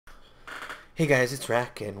Hey guys, it's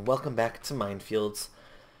Rak, and welcome back to Minefields.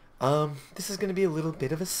 This is going to be a little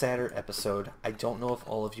bit of a sadder episode. I don't know if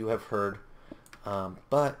all of you have heard,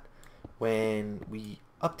 but when we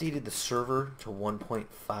updated the server to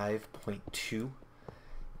 1.5.2,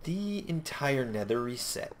 the entire nether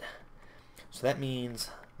reset. So that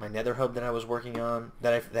means my nether hub that I was working on,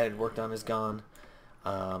 that I had worked on, is gone.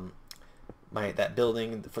 That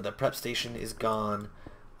building for the prep station is gone.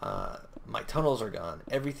 My tunnels are gone.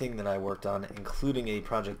 Everything that I worked on, including a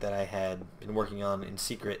project that I had been working on in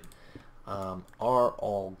secret, are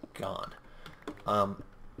all gone.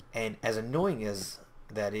 And as annoying as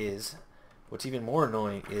that is, what's even more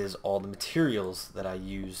annoying is all the materials that I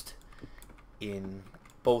used in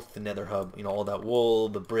both the nether hub. You know, all that wool,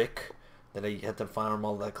 the brick that I had to farm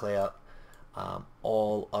all that clay up,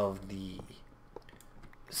 all of the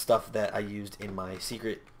stuff that I used in my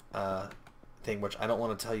secret thing, which I don't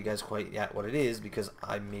want to tell you guys quite yet what it is, because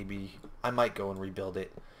I might go and rebuild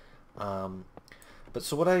it. But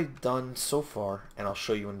so what I've done so far, and I'll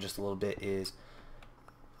show you in just a little bit, is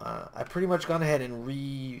I pretty much gone ahead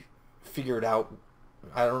and figured out.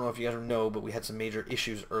 I don't know if you guys know, but we had some major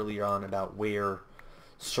issues earlier on about where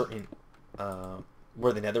certain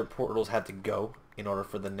where the nether portals had to go in order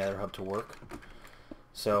for the nether hub to work.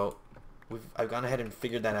 So I've gone ahead and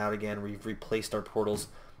figured that out again. We've replaced our portals.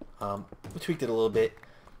 We tweaked it a little bit,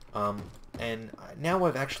 and now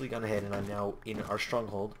I've actually gone ahead and I'm now in our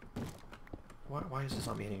stronghold. Why is this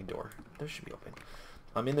zombie hitting a door? There should be open.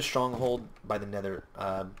 I'm in the stronghold by the nether,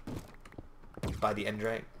 by the end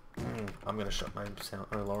drag. I'm gonna shut my sound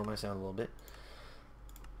or lower my sound a little bit.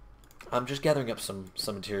 I'm just gathering up some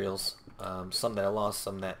materials, some that I lost,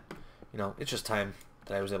 some that, you know, it's just time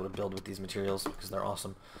that I was able to build with these materials because they're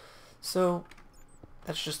awesome. So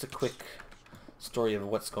that's just a quick story of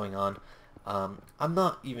what's going on. I'm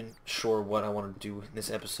not even sure what I want to do in this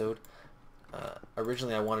episode.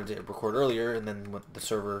 Originally I wanted to record earlier, and then when the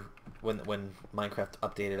server, when Minecraft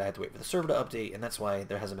updated, I had to wait for the server to update, and that's why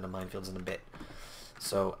there hasn't been a Minefields in a bit.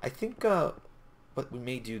 So I think what we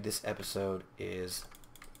may do this episode is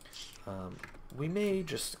we may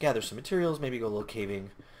just gather some materials, maybe go a little caving,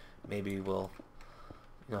 maybe we'll,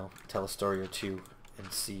 you know, tell a story or two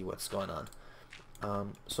and see what's going on.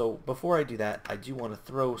 So before I do that, I do want to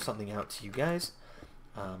throw something out to you guys.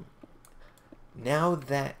 Now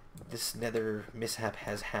that this nether mishap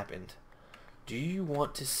has happened, do you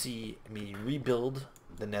want to see me rebuild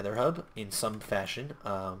the nether hub in some fashion?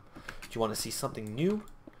 Do you want to see something new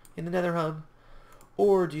in the nether hub?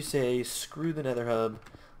 Or do you say, screw the nether hub,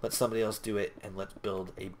 let somebody else do it, and let's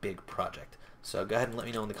build a big project? So go ahead and let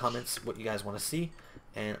me know in the comments what you guys want to see,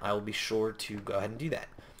 and I will be sure to go ahead and do that.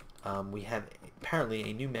 We have apparently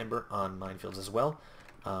a new member on Minefields as well.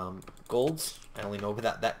 Golds. I only know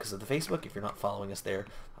about that because of the Facebook. If you're not following us there,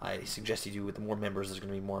 I suggest you do. With the more members, there's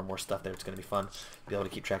going to be more and more stuff there. It's going to be fun to be able to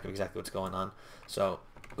keep track of exactly what's going on. So,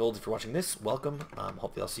 Golds, if you're watching this, welcome.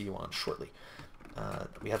 Hopefully I'll see you on shortly.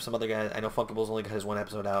 We have some other guys. I know Funkable's only got his one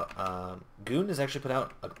episode out. Goon has actually put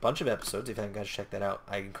out a bunch of episodes. If you haven't guys checked that out,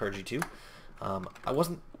 I encourage you to. I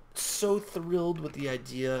wasn't so thrilled with the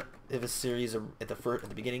idea of a series at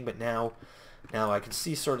the beginning, but now I can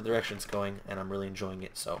see sort of the direction it's going, and I'm really enjoying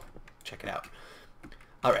it, so check it out.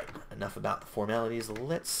 Alright, enough about the formalities.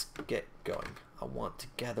 Let's get going. I want to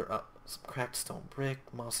gather up some cracked stone brick,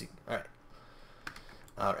 mossy. Alright,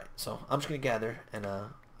 so I'm just gonna gather, and I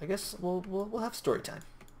guess we'll have story time.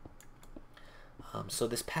 So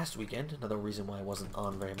this past weekend, another reason why I wasn't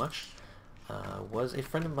on very much, was a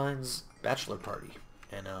friend of mine's bachelor party,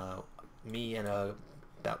 and me and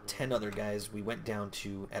about 10 other guys, we went down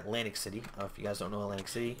to Atlantic City. If you guys don't know Atlantic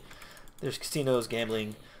City, there's casinos,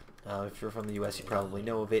 gambling. If you're from the US, you probably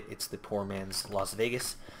know of it. It's the poor man's Las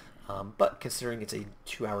Vegas. But considering it's a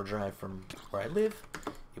 2-hour drive from where I live,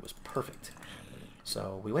 it was perfect.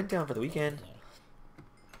 So we went down for the weekend.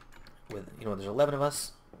 With, you know, there's 11 of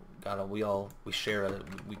us. We share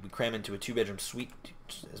we cram into a 2-bedroom suite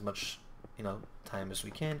as much, you know, time as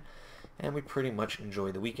we can, and we pretty much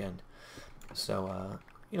enjoy the weekend. So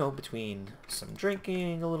you know, between some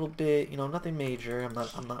drinking a little bit, you know, nothing major.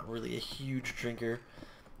 I'm not really a huge drinker.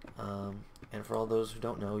 And for all those who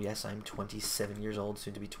don't know, yes, I'm 27 years old,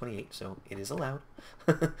 soon to be 28, so it is allowed.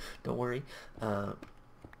 Don't worry. You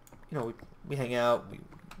know, we hang out, we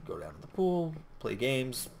go down to the pool, play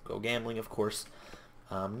games, go gambling, of course.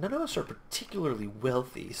 None of us are particularly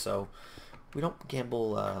wealthy, so we don't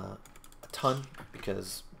gamble a ton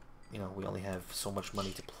because, you know, we only have so much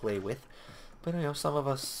money to play with. But, you know, some of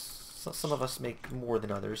us make more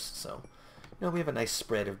than others, so, you know, we have a nice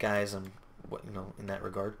spread of guys, and what, you know, in that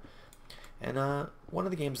regard. And one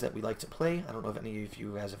of the games that we like to play, I don't know if any of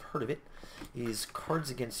you guys have heard of it, is Cards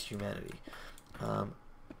Against Humanity.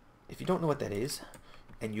 If you don't know what that is,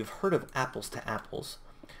 and you've heard of Apples to Apples,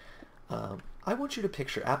 I want you to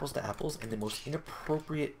picture Apples to Apples in the most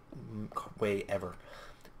inappropriate way ever.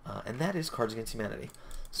 And that is Cards Against Humanity.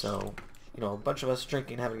 So, you know, a bunch of us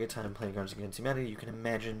drinking, having a good time playing Cards Against Humanity. You can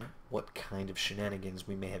imagine what kind of shenanigans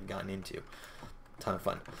we may have gotten into. A ton of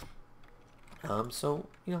fun. So,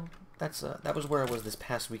 you know, that was where I was this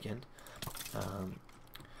past weekend.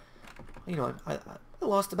 You know, I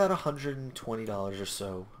lost about $120 or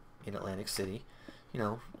so in Atlantic City. You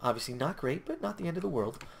know, obviously not great, but not the end of the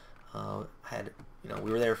world.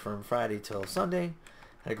 We were there from Friday till Sunday.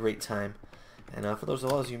 Had a great time. And for those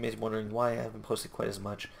of you who may be wondering why I haven't posted quite as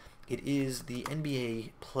much, it is the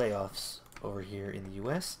NBA playoffs over here in the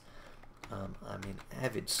U.S. I'm an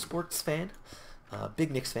avid sports fan,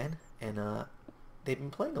 big Knicks fan, and they've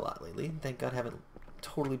been playing a lot lately. Thank God, haven't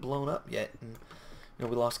totally blown up yet. And you know,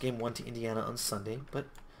 we lost Game 1 to Indiana on Sunday, but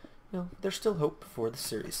you know, there's still hope for the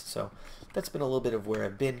series. So that's been a little bit of where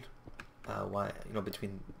I've been.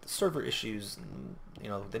 Between the server issues, and, you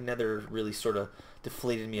know, the nether really sort of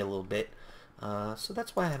deflated me a little bit. So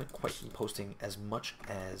that's why I haven't quite been posting as much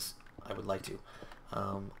as I would like to.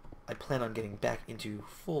 I plan on getting back into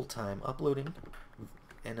full-time uploading,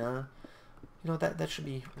 and you know, that should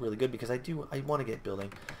be really good because I want to get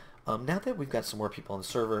building. Now that we've got some more people on the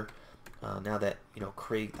server, now that, you know,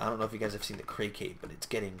 Cray, I don't know if you guys have seen the Cray Cave, but it's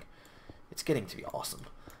getting to be awesome.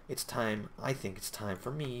 It's time, I think it's time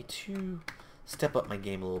for me to step up my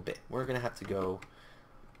game a little bit. We're gonna have to go,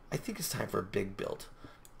 I think it's time for a big build.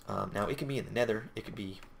 Now it can be in the nether, it could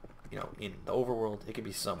be, you know, in the overworld, it could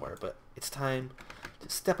be somewhere, but it's time to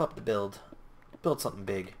step up the build something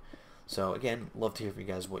big. So again, love to hear from you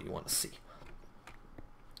guys what you want to see.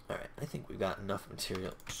 Alright, I think we've got enough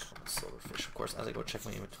material. Silverfish, of course. As I go check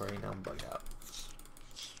my inventory, now I'm bugged out.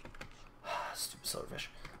 Stupid silverfish.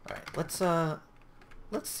 Alright,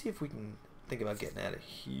 let's see if we can think about getting out of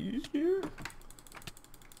here.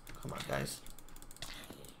 Come on, guys.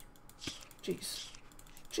 Jeez.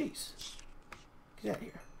 Get out of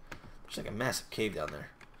here. There's like a massive cave down there.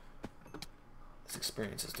 This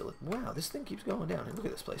experience is delicious. Wow, this thing keeps going down. Look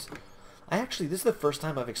at this place. This is the first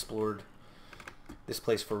time I've explored this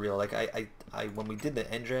place for real. Like, when we did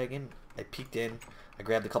the End Dragon, I peeked in, I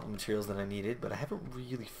grabbed a couple materials that I needed, but I haven't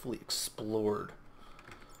really fully explored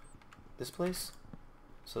this place.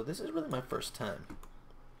 So this is really my first time.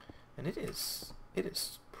 And it is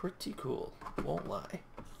pretty cool, won't lie.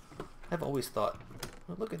 I've always thought,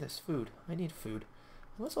 oh, look at this, food. I need food.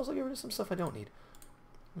 Let's also get rid of some stuff I don't need.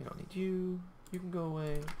 We don't need you. You can go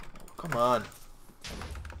away. Oh, come on.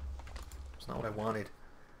 It's not what I wanted.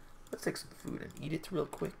 Let's take some food and eat it real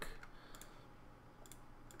quick.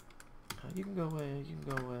 You can go away. You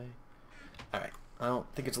can go away. Alright. I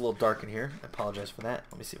don't think it's a little dark in here. I apologize for that.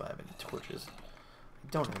 Let me see if I have any torches. I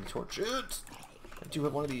don't have any torches. I do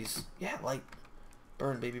have one of these. Yeah, light.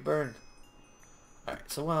 Burn, baby, burn.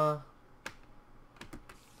 Alright, so,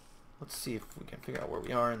 let's see if we can figure out where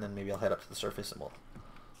we are, and then maybe I'll head up to the surface and we'll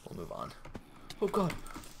move on. Oh god,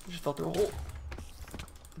 I just fell through a hole.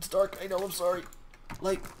 It's dark, I know, I'm sorry.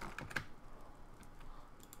 Light.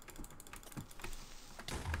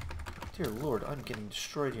 Dear lord, I'm getting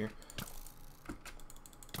destroyed here.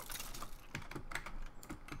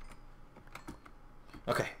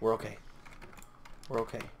 Okay, we're okay. We're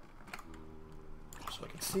okay. So I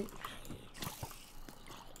can see.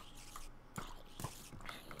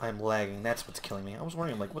 I'm lagging. That's what's killing me. I was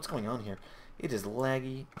wondering, like, what's going on here? It is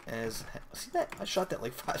laggy as heck. See that? I shot that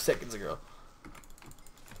like 5 seconds ago.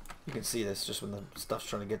 You can see this just when the stuff's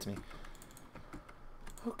trying to get to me.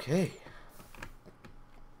 Okay.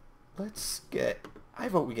 Let's get... I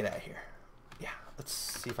vote we get out of here. Yeah, let's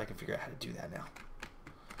see if I can figure out how to do that now.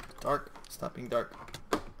 Dark. Stop being dark.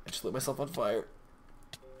 I just lit myself on fire.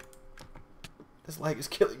 This lag is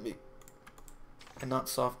killing me. And not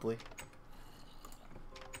softly.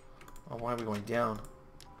 Oh, why are we going down?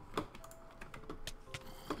 I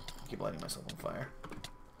keep lighting myself on fire.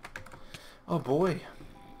 Oh boy.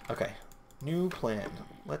 Okay. New plan.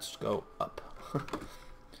 Let's go up.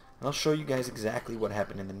 And I'll show you guys exactly what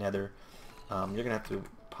happened in the nether. You're going to have to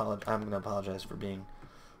apologize. I'm going to apologize for being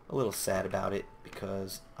a little sad about it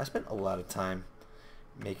because I spent a lot of time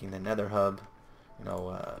making the nether hub, you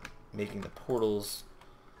know, making the portals.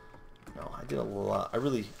 You know, I did a lot. I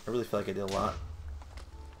really feel like I did a lot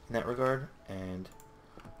in that regard, and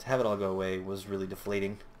to have it all go away was really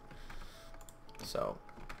deflating. So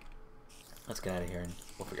let's get out of here and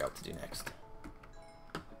we'll figure out what to do next.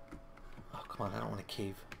 Oh come on, I don't want to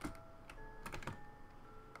cave.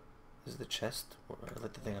 is the chest. Or I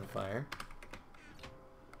lit the thing on fire.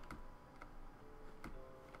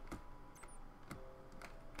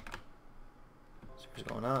 Stairs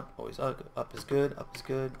going up. Always up. Up is good. Up is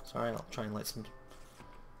good. Sorry, I'll try and light some.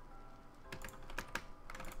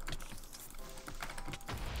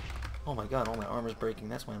 Oh my god, all my armor's breaking.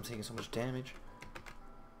 That's why I'm taking so much damage.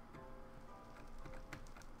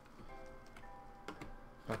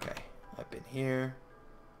 Okay, I've been here.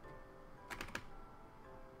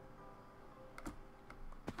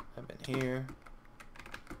 I've been here.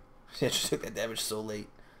 I just took that damage so late.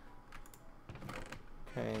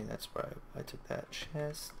 Okay, that's where I took that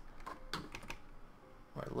chest.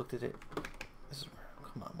 Where I looked at it. This is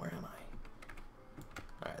where, come on, where am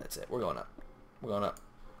I? Alright, that's it. We're going up. We're going up.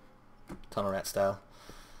 Tunnel rat style.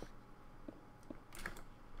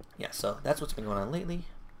 Yeah, so that's what's been going on lately.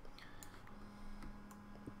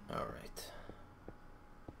 Alright.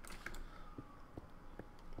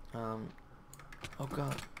 Oh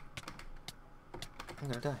god. I'm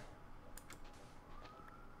gonna die.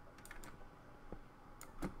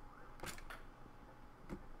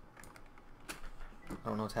 I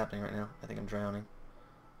don't know what's happening right now. I think I'm drowning.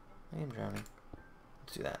 I am drowning.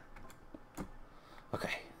 Let's do that. Okay.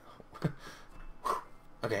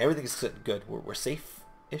 Okay, everything's good. We're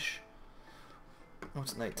safe-ish. Oh,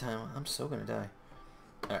 it's nighttime. I'm so gonna die.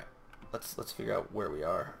 Alright. Let's figure out where we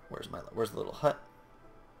are. Where's the little hut?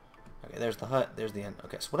 Okay, there's the hut. There's the end.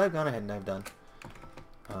 Okay, so what I've gone ahead and I've done.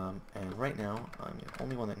 And right now, I'm the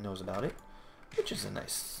only one that knows about it, which is a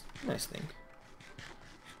nice thing.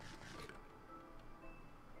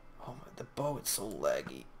 Oh my, the bow, it's so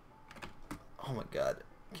laggy. Oh my god,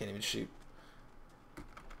 can't even shoot.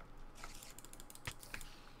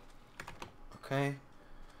 Okay.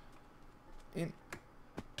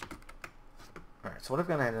 Alright, so what I've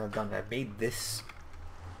gone ahead and I've done, I've made this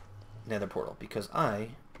nether portal because I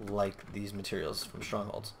like these materials from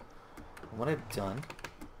strongholds. And what I've done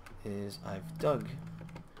is I've dug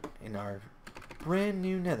in our brand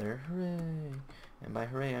new nether. Hooray! And by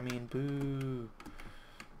hooray, I mean boo.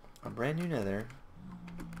 Our brand new nether.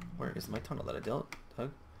 Where is my tunnel that I dug?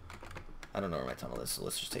 I don't know where my tunnel is, so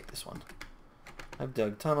let's just take this one. I've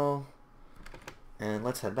dug tunnel. And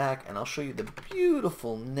let's head back, and I'll show you the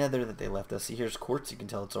beautiful nether that they left us. See, here's quartz. You can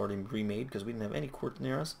tell it's already remade because we didn't have any quartz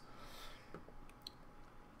near us.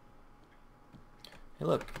 Hey,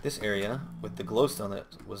 look, this area with the glowstone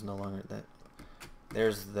that was no longer that.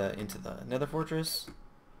 There's the into the nether fortress.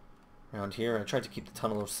 Around here, I tried to keep the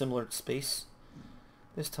tunnel a similar space.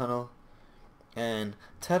 This tunnel, and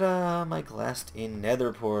ta-da! My glassed-in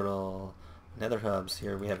nether portal. Nether hubs.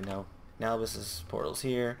 Here we have now. Nalbus's portals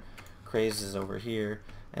here. Cray's is over here,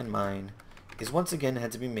 and mine is once again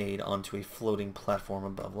had to be made onto a floating platform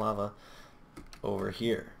above lava over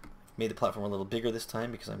here. I've made the platform a little bigger this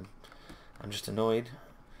time because I'm just annoyed,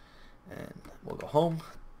 and we'll go home.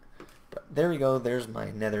 But there we go. There's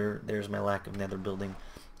my nether. There's my lack of nether building,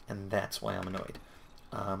 and that's why I'm annoyed.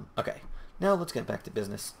 Okay, now let's get back to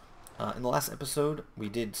business. In the last episode, we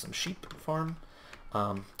did some sheep farm.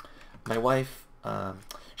 My wife.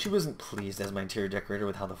 She wasn't pleased as my interior decorator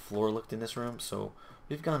with how the floor looked in this room, so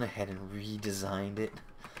we've gone ahead and redesigned it.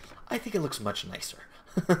 I think it looks much nicer.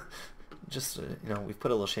 Just, you know, we've put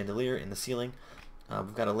a little chandelier in the ceiling.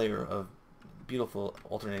 We've got a layer of beautiful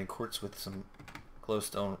alternating quartz with some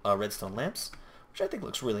glowstone, redstone lamps, which I think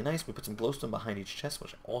looks really nice. We put some glowstone behind each chest,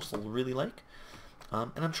 which I also really like.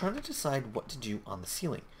 And I'm trying to decide what to do on the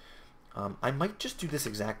ceiling. I might just do this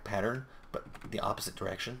exact pattern, but the opposite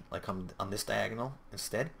direction, like on this diagonal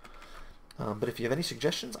instead. But if you have any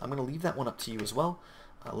suggestions, I'm going to leave that one up to you as well.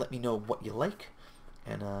 Let me know what you like.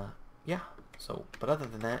 And yeah, so, but other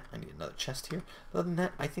than that, I need another chest here. But other than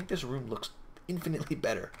that, I think this room looks infinitely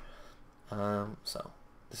better. So,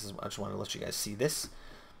 this is, I just want to let you guys see this.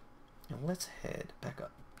 And let's head back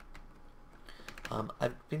up.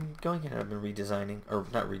 I've been going in and I've been redesigning, or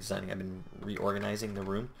not redesigning, I've been reorganizing the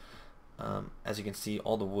room. As you can see,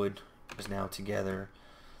 all the wood is now together.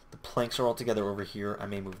 The planks are all together over here. I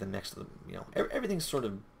may move them next to the, you know, everything's sort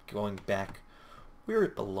of going back where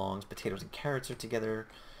it belongs. Potatoes and carrots are together.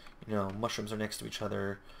 You know, mushrooms are next to each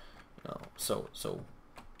other. You know, so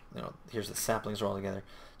you know, here's the saplings are all together.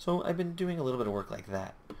 So I've been doing a little bit of work like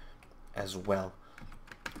that as well.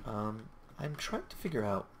 I'm trying to figure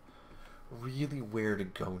out really where to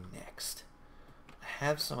go next. I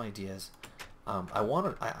have some ideas. I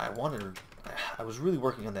was really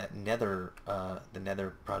working on that nether, the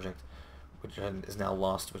nether project, which is now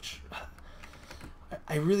lost, which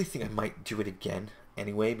I really think I might do it again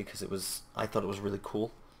anyway, because I thought it was really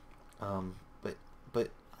cool. But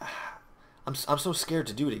I'm so scared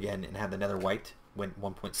to do it again and have the nether wiped when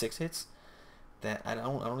 1.6 hits, that I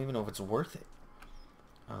don't even know if it's worth it.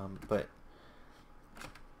 But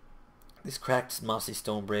these cracked mossy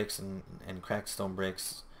stone bricks and cracked stone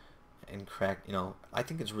bricks and cracked, I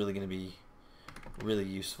think it's really going to be really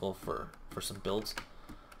useful for some builds.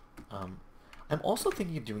 I'm also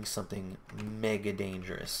thinking of doing something mega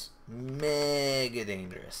dangerous. Mega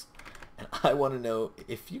dangerous. And I want to know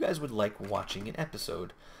if you guys would like watching an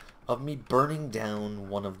episode of me burning down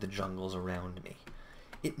one of the jungles around me.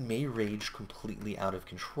 It may rage completely out of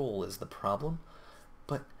control is the problem,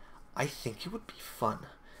 but I think it would be fun,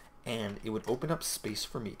 and it would open up space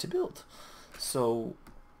for me to build. So,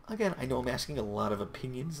 again, I know I'm asking a lot of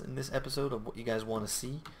opinions in this episode of what you guys want to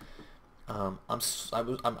see. I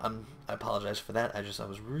apologize for that. I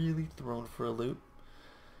was really thrown for a loop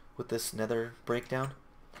with this nether breakdown.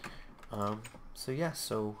 So yeah,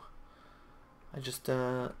 I just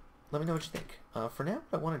let me know what you think. For now,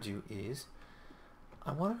 what I want to do is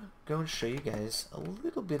I want to go and show you guys a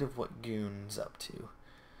little bit of what Goon's up to,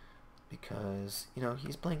 because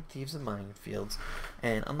he's playing Thieves and Minefields,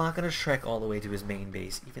 and I'm not gonna trek all the way to his main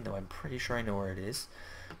base, even though I'm pretty sure I know where it is.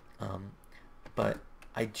 But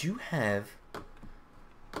I do have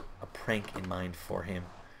a prank in mind for him.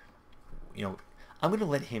 I'm going to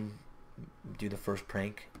let him do the first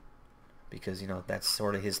prank because, that's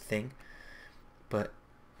sort of his thing. But,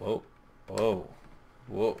 whoa.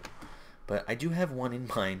 But I do have one in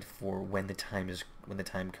mind for when the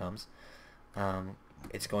time comes.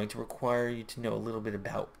 It's going to require you to know a little bit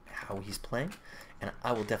about how he's playing, and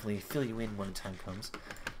I will definitely fill you in when the time comes.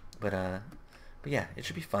 But yeah, it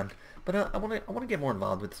should be fun. But I want to get more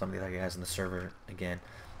involved with some of the other guys in the server again.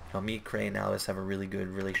 Me, Cray, and Alice have a really good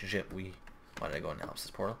relationship. Why did I go in Alice's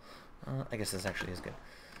portal? I guess this actually is good.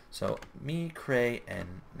 So me, Cray, and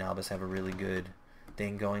Nalbus have a really good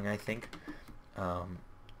thing going, I think.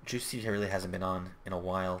 Juicy really hasn't been on in a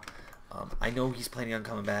while. I know he's planning on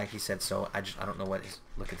coming back. He said so. I don't know what his...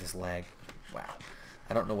 Look at this lag. Wow.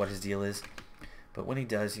 I don't know what his deal is. But when he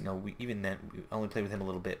does, we only played with him a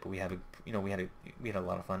little bit, but we had a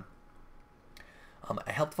lot of fun.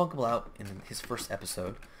 I helped Funkable out in his first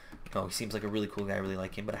episode. He seems like a really cool guy. I really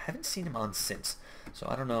like him, but I haven't seen him on since. So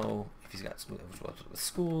I don't know if he's got with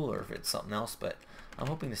school or if it's something else, but I'm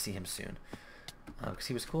hoping to see him soon. Because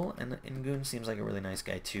he was cool, and Goon seems like a really nice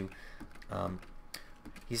guy too. I'm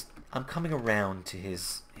coming around to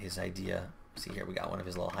his idea. See here, we got one of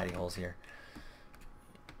his little hidey holes here.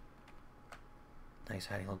 Nice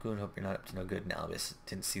hiding hole. Goon, hope you're not up to no good. Nalbus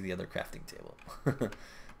didn't see the other crafting table.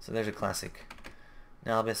 So there's a classic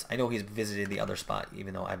Nalbus. I know he's visited the other spot,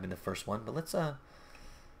 even though I've been the first one. But let's go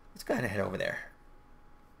ahead and head over there.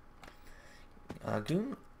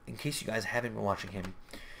 Goon, in case you guys haven't been watching him,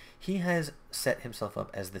 he has set himself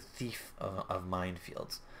up as the thief of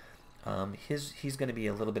Minefields. He's going to be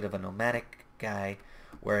a little bit of a nomadic guy,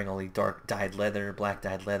 wearing only dark dyed leather, black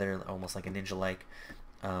dyed leather, almost like a ninja-like.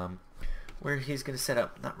 Where he's going to set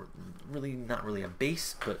up not really a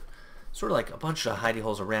base, but sort of like a bunch of hidey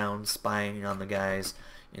holes around, spying on the guys,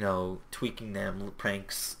 tweaking them,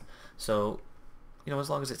 pranks. So, as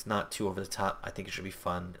long as it's not too over the top, I think it should be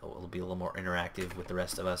fun. It'll be a little more interactive with the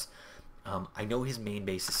rest of us. I know his main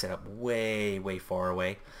base is set up way far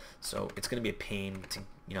away, so it's going to be a pain to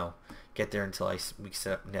get there until we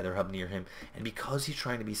set up Nether Hub near him. And because he's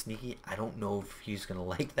trying to be sneaky, I don't know if he's going to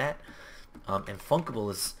like that. And Funkable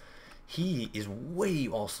is... He is way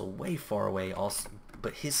far away also,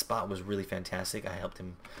 but his spot was really fantastic. I helped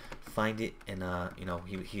him find it, and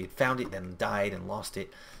he had found it, then died and lost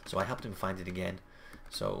it, so I helped him find it again.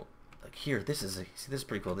 So like here, this is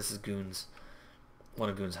pretty cool. This is one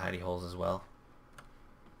of Goon's hidey holes as well.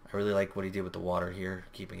 I really like what he did with the water here,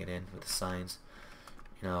 keeping it in with the signs.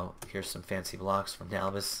 Here's some fancy blocks from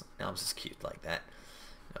Nalbus. Nalbus is cute like that.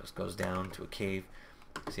 It goes down to a cave.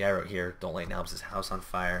 See, I wrote here, don't light Nalbus' house on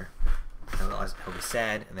fire. Otherwise he'll be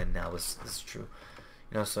sad. And then Nalbus, this is true.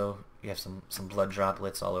 So you have some blood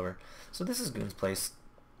droplets all over. So this is Goon's place.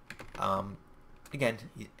 Again,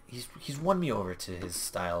 he's won me over to his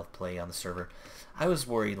style of play on the server. I was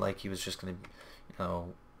worried like he was just gonna,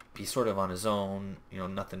 be sort of on his own.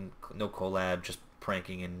 Nothing, no collab, just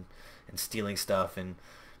pranking and stealing stuff. And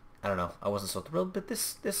I don't know. I wasn't so thrilled. But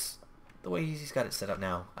this. The way he's got it set up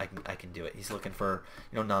now, I can do it. He's looking for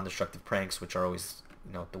non-destructive pranks, which are always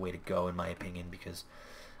the way to go in my opinion. Because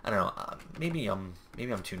I don't know, maybe I'm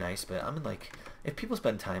too nice, but I'm in like, if people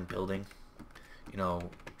spend time building,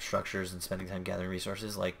 structures and spending time gathering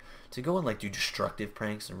resources, like to go and like do destructive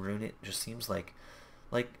pranks and ruin it just seems like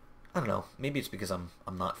I don't know. Maybe it's because I'm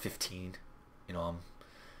not 15.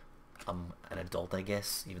 I'm an adult, I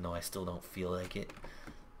guess, even though I still don't feel like it.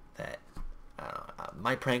 That I don't know,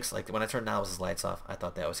 my pranks, like when I turned Nal's lights off, I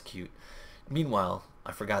thought that was cute. Meanwhile,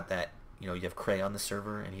 I forgot that, you know, you have Cray on the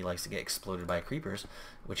server, and he likes to get exploded by creepers,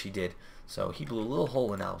 which he did. So he blew a little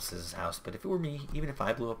hole in Alice's house, but if it were me, even if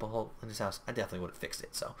I blew up a hole in his house, I definitely would have fixed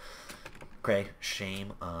it. So, Cray,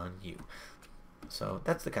 shame on you. So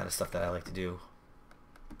that's the kind of stuff that I like to do.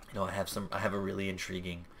 You know, I have a really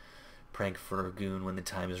intriguing prank for a goon when the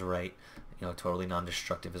time is right. You know, totally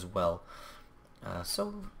non-destructive as well.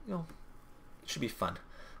 So, you know, it should be fun.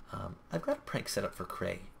 I've got a prank set up for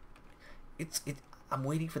Cray. I'm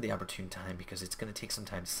waiting for the opportune time because it's going to take some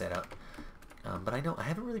time to set up. But I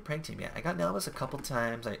haven't really pranked him yet. I got Nalvis a couple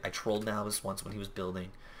times. I trolled Nalvis once when he was building.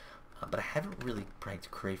 But I haven't really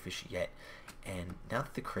pranked Crayfish yet. And now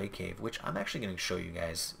that the Cray Cave, which I'm actually going to show you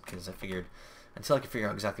guys, because I figured until I can figure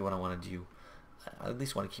out exactly what I want to do, I at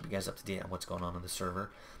least want to keep you guys up to date on what's going on the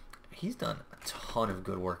server. He's done a ton of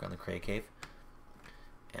good work on the Cray Cave.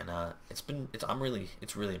 And it's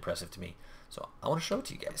really impressive to me. So I want to show it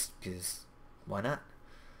to you guys, because why not?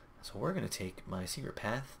 So we're going to take my secret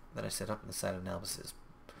path that I set up on the side of Nalvis's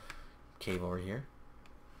cave over here.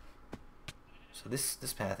 So this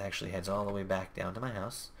path actually heads all the way back down to my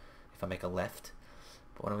house if I make a left.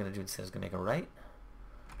 But what I'm going to do instead is going to make a right.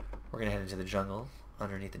 We're going to head into the jungle,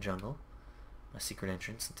 underneath the jungle. My secret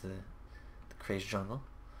entrance into the Cray's jungle.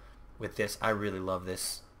 With this, I really love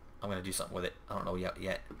this. I'm going to do something with it. I don't know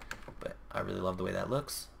yet, but I really love the way that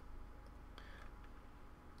looks.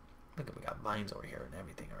 Look at, we got vines over here and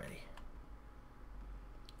everything already.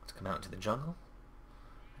 Let's come out into the jungle.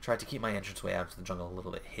 I tried to keep my entranceway out to the jungle a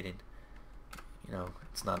little bit hidden. You know,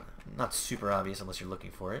 it's not super obvious unless you're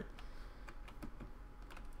looking for it.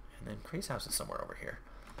 And then Cray's house is somewhere over here.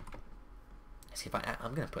 See if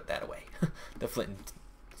I'm gonna put that away, the flint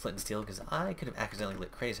and steel, because I could have accidentally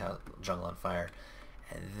lit Cray's house jungle on fire,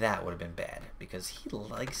 and that would have been bad because he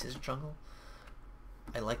likes his jungle.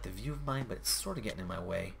 I like the view of mine, but it's sort of getting in my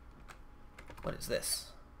way. What is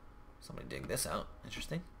this? Somebody dig this out.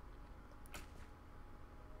 Interesting.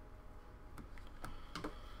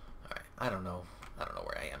 Alright, I don't know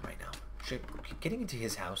where I am right now. Getting into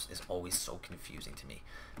his house is always so confusing to me,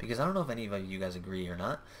 because I don't know if any of you guys agree or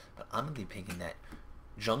not, but I'm going to be picking that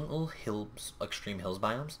jungle hills, extreme hills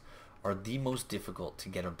biomes are the most difficult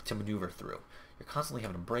to maneuver through. You're constantly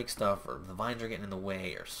having to break stuff, or the vines are getting in the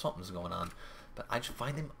way, or something's going on, but I just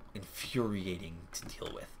find them infuriating to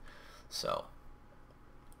deal with. So,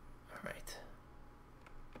 alright.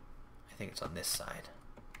 I think it's on this side.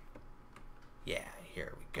 Yeah,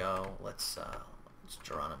 here we go. Let's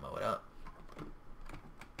Geronimo it up.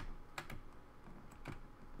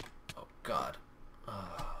 Oh God.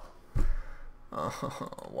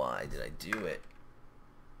 Oh, why did I do it?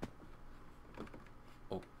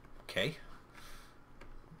 Okay.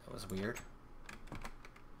 That was weird.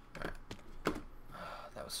 Alright.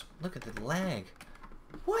 That was, look at the lag.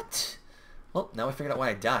 What? Well, now I figured out why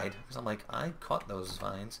I died. Because I'm like, I caught those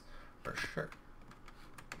vines for sure.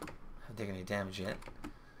 I haven't taken any damage yet.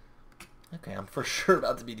 Okay, I'm for sure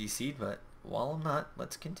about to be DC'd, but while I'm not,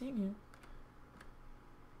 let's continue.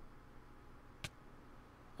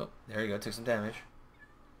 Oh, there you go, took some damage.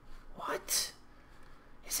 What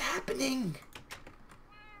is happening?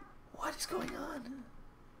 What is going on?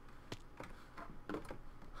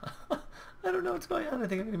 I don't know what's going on. I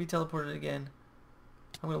think I'm going to be teleported again.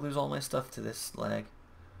 I'm going to lose all my stuff to this lag.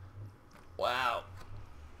 Wow.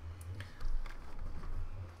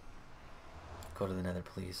 Go to the nether,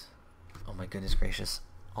 please. Oh my goodness gracious.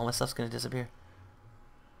 All my stuff's going to disappear.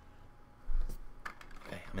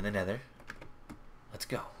 Okay, I'm in the nether. Let's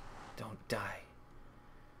go. Don't die.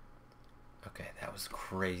 Okay, that was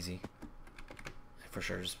crazy. I for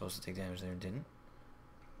sure was supposed to take damage there and didn't.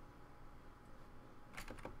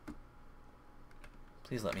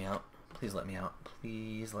 Please let me out. Please let me out.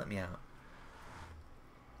 Please let me out.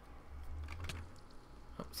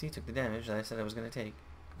 Oh, see, took the damage that I said I was going to take.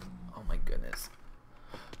 Oh my goodness.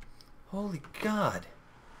 Holy God.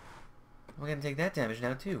 I'm going to take that damage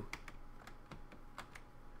now too.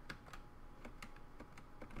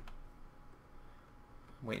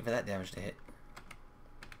 I'm waiting for that damage to hit.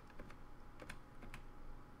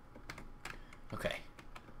 Okay.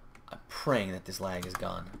 I'm praying that this lag is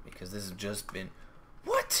gone, because this has just been...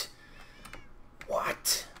 What?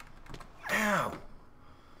 What? Ow!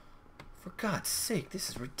 For God's sake, this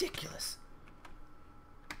is ridiculous.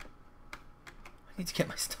 I need to get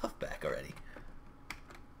my stuff back already.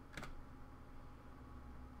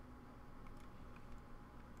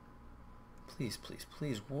 Please, please,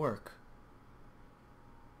 please work.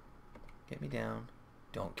 Get me down.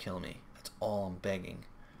 Don't kill me. That's all I'm begging.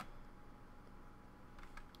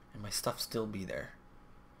 And my stuff still be there.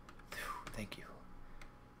 Whew. Thank you.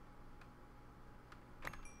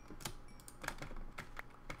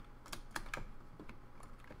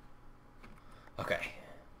 Okay.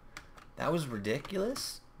 That was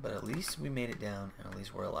ridiculous, but at least we made it down, and at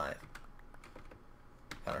least we're alive.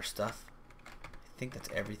 Got our stuff. I think that's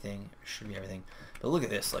everything. Should be everything. But look at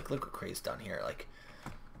this. Like, look what Cray's done here. Like,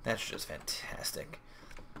 that's just fantastic.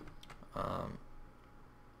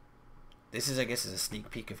 This is, I guess, is a sneak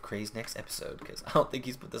peek of Cray's next episode, because I don't think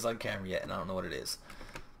he's put this on camera yet, and I don't know what it is.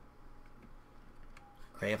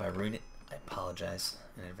 Cray, if I ruin it, I apologize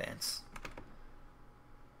in advance.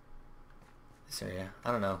 This area,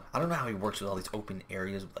 I don't know. I don't know how he works with all these open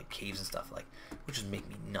areas with like caves and stuff, like, which just make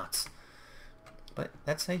me nuts. But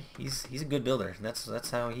that's he's a good builder.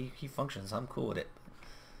 That's how he functions. I'm cool with it.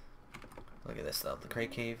 Look at this though. The Cray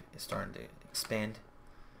cave is starting to expand.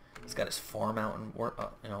 He's got his farm out and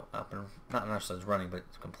you know, up and not necessarily running, but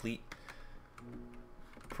it's complete.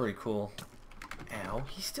 Pretty cool. Ow!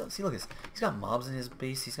 He still see. Look at this. He's got mobs in his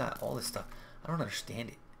base. He's got all this stuff. I don't understand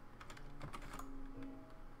it.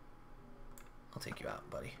 I'll take you out,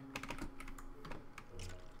 buddy.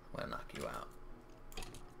 I'm gonna knock you out.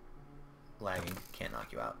 Lagging. Can't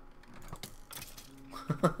knock you out.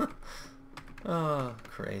 Oh,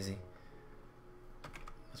 crazy.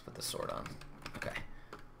 Let's put the sword on. Okay.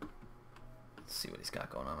 Let's see what he's got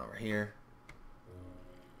going on over here.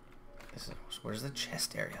 Where's the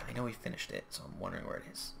chest area? I know he finished it, so I'm wondering where it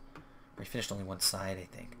is. Or he finished only one side, I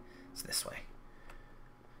think. It's this way.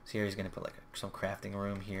 So here he's going to put like some crafting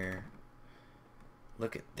room here.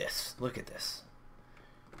 Look at this. Look at this.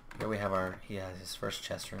 Here we have he has his first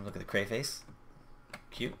chest room. Look at the Cray face.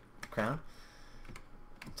 Cute. Crown.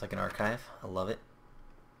 It's like an archive. I love it.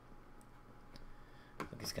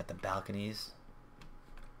 Look, he's got the balconies.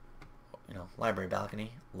 You know, library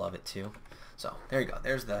balcony. Love it too. So, there you go.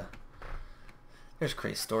 There's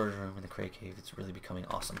Cray's storage room in the Cray cave. It's really becoming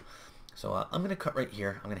awesome. So, I'm going to cut right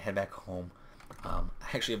here. I'm going to head back home. I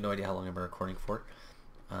actually have no idea how long I've been recording for.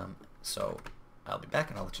 So, I'll be back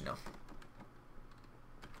and I'll let you know.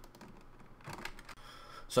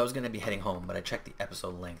 So I was going to be heading home, but I checked the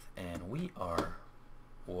episode length, and we are...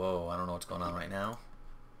 Whoa, I don't know what's going on right now,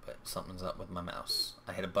 but something's up with my mouse.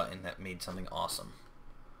 I hit a button that made something awesome.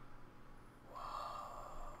 Whoa.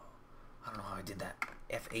 I don't know how I did that.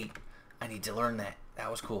 F8. I need to learn that. That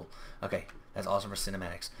was cool. Okay, that's awesome for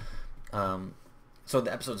cinematics. So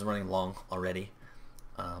the episode's running long already.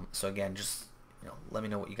 So again, just let me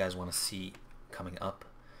know what you guys want to see coming up,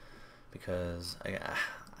 because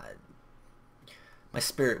my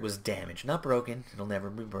spirit was damaged. Not broken. It'll never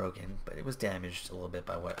be broken, but it was damaged a little bit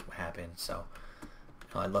by what happened. So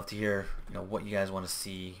I'd love to hear what you guys want to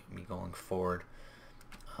see me going forward.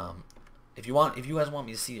 If you guys want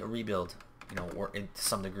me to see a rebuild, or to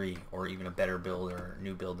some degree, or even a better build or a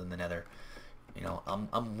new build in the Nether,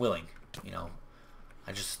 I'm willing.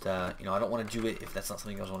 I just I don't want to do it if that's not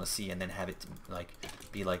something you guys want to see, and then have it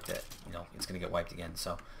be like that. It's gonna get wiped again.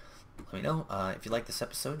 So let me know if you like this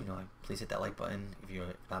episode. Please hit that like button. If you're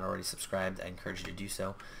not already subscribed, I encourage you to do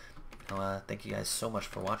so. Thank you guys so much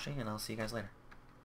for watching, and I'll see you guys later.